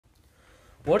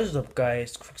What is up,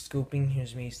 guys? Quick scooping.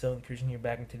 Here's me, still cruising here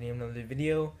back into another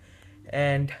video,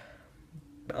 and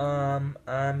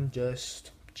I'm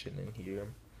just chilling here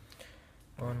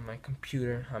on my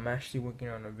computer. I'm actually working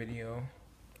on a video.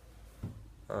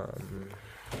 Um,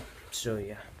 so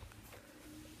yeah,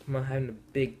 I'm having a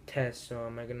big test, so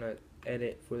I'm gonna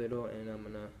edit for a little, and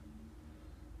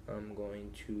I'm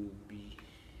going to be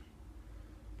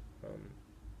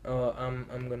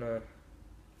I'm gonna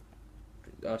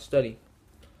study.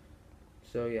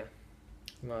 So yeah,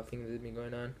 a lot of things that have been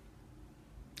going on.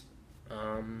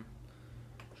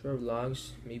 Sure,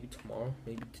 vlogs maybe tomorrow,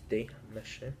 maybe today. I'm not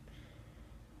sure.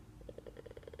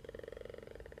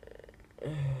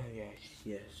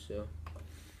 Yes. So,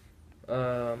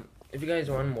 if you guys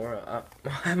want more, I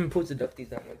haven't posted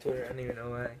updates on my Twitter. I don't even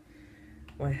know why.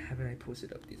 Why haven't I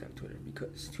posted updates on Twitter? Because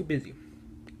it's too busy.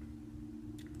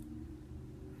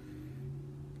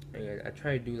 I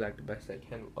try to do like the best I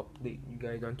can to update you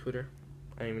guys on Twitter.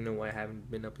 I don't even know why I haven't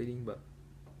been updating, but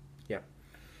yeah.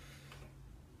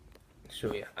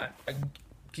 So yeah, I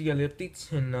give you guys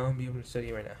updates, and I'll be able to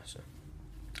study right now. So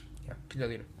yeah, see you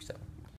later. Peace out.